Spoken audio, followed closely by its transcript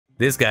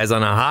This guy's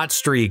on a hot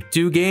streak,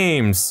 2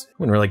 games.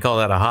 Wouldn't really call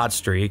that a hot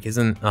streak.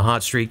 Isn't a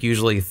hot streak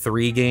usually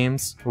 3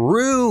 games?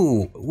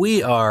 Rue,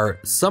 we are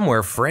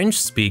somewhere French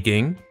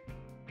speaking.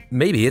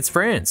 Maybe it's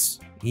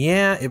France.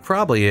 Yeah, it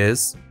probably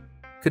is.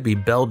 Could be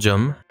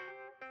Belgium.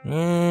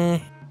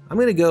 I'm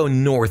gonna go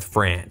North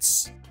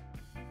France.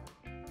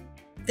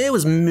 It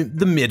was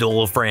the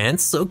middle of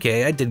France.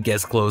 Okay, I did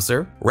guess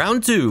closer.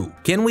 Round 2.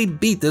 Can we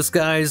beat this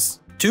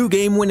guy's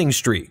 2-game winning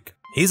streak?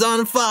 He's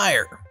on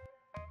fire.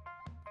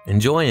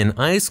 Enjoy an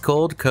ice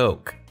cold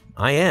Coke.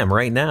 I am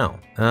right now.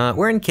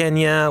 We're in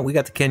Kenya. We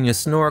got the Kenya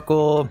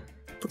snorkel.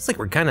 Looks like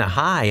we're kind of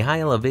high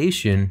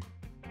elevation.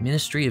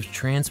 Ministry of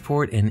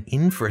Transport and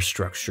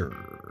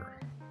Infrastructure.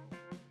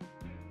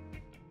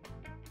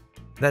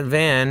 That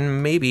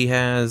van maybe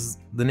has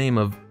the name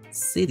of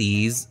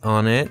cities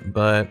on it,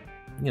 but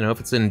you know, if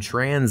it's in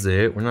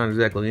transit, we're not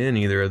exactly in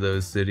either of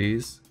those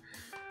cities.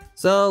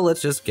 So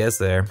let's just guess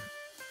there.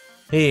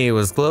 He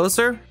was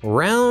closer.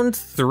 Round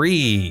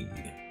 3.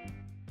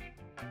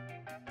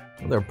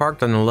 Well, they're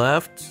parked on the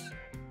left.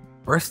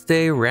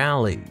 Birthday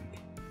rally.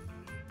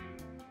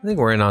 I think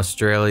we're in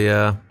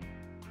Australia.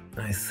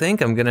 I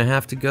think I'm gonna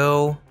have to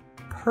go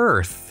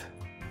Perth,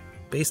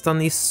 based on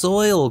the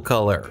soil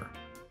color.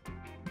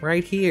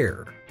 Right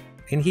here,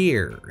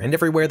 and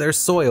everywhere there's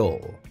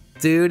soil.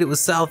 Dude, it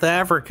was South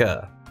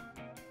Africa.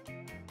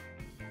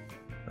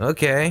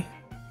 Okay,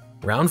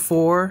 round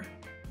 4.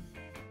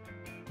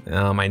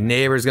 Oh, my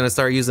neighbor's gonna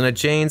start using a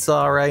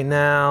chainsaw right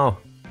now.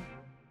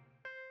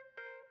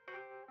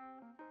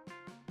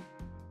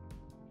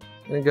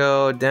 Gonna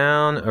go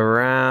down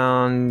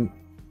around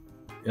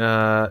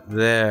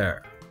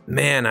there.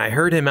 Man, I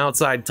heard him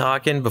outside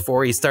talking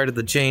before he started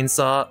the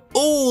chainsaw.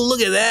 Oh, look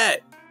at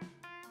that!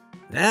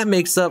 That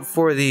makes up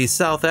for the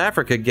South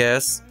Africa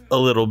guess a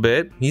little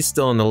bit. He's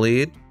still in the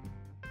lead.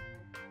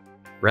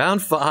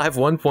 Round 5,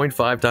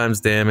 1.5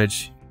 times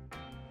damage.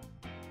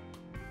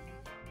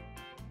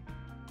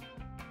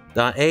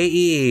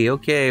 .ae,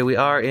 okay, we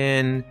are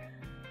in,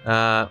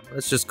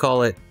 let's just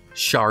call it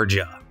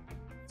Sharjah.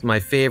 It's my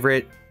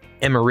favorite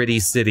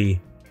Emirati city,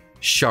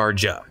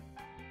 Sharjah.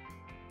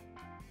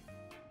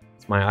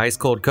 It's my ice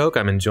cold Coke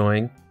I'm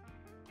enjoying.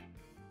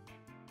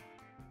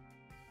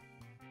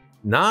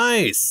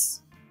 Nice!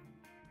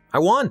 I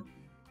won!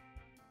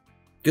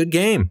 Good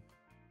game.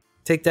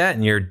 Take that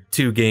in your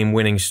 2-game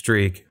winning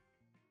streak.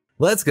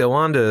 Let's go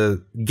on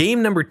to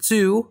game number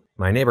 2.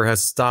 My neighbor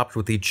has stopped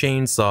with the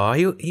chainsaw.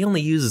 He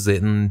only uses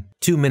it in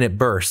 2-minute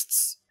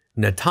bursts.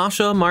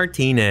 Natasha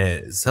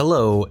Martinez.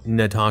 Hello,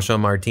 Natasha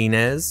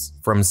Martinez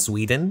from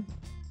Sweden.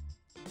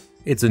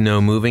 It's a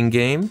no-moving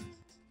game.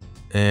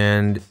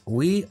 And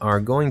we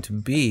are going to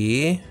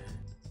be...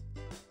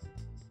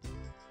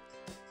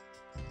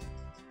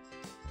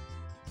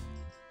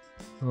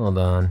 Hold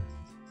on.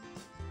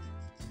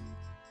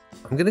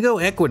 I'm gonna go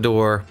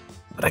Ecuador,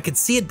 but I could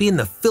see it being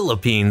the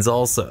Philippines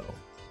also.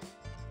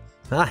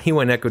 Ah, he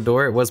went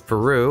Ecuador, it was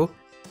Peru.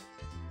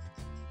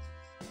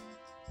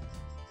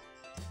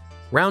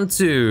 Round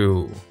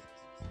 2.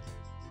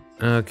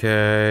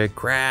 Okay,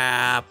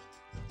 crap.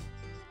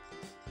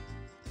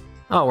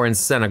 Oh, we're in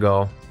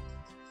Senegal.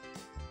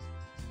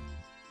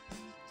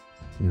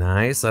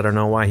 Nice, I don't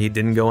know why he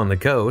didn't go on the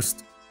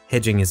coast.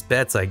 Hedging his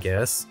bets, I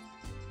guess.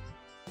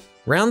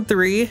 Round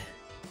 3.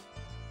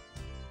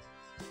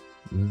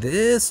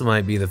 This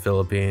might be the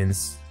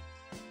Philippines.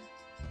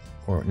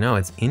 Or no,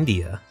 it's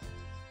India.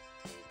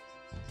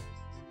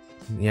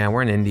 Yeah,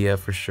 we're in India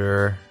for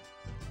sure.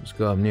 Just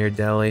go up near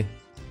Delhi.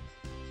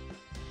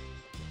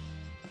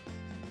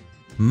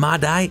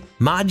 Madhya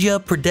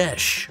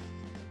Pradesh.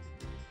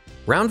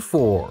 Round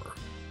 4.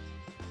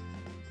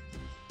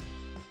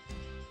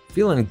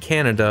 Feeling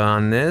Canada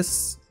on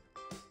this.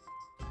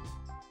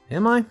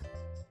 Am I?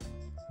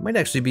 Might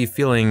actually be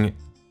feeling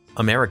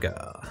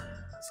America.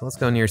 So let's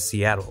go near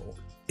Seattle.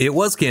 It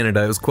was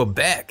Canada, it was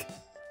Quebec.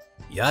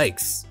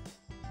 Yikes.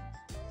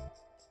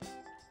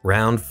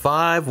 Round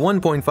 5,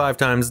 1.5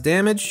 times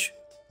damage.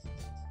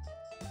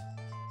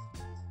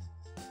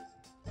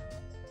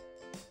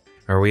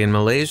 Are we in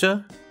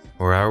Malaysia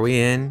or are we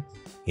in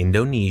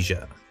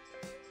Indonesia?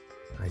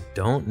 I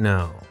don't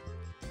know.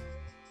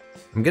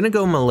 I'm gonna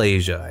go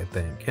Malaysia, I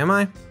think. Am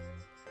I?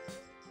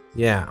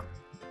 Yeah.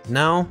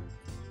 No?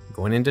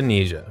 Going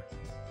Indonesia.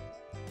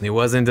 It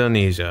was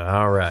Indonesia,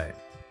 alright.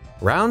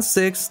 Round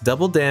 6,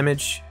 double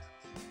damage.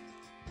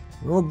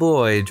 Oh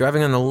boy,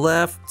 driving on the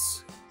left.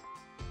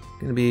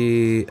 Gonna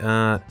be,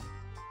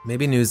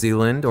 maybe New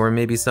Zealand or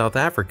maybe South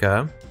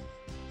Africa.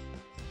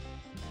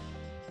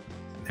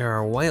 There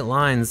are white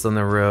lines on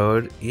the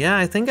road. Yeah,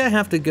 I think I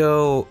have to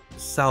go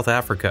South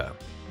Africa.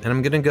 And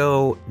I'm gonna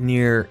go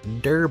near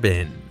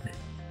Durban.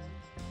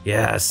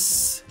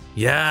 Yes,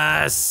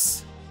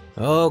 yes.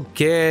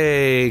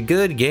 Okay,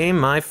 good game,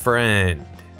 my friend.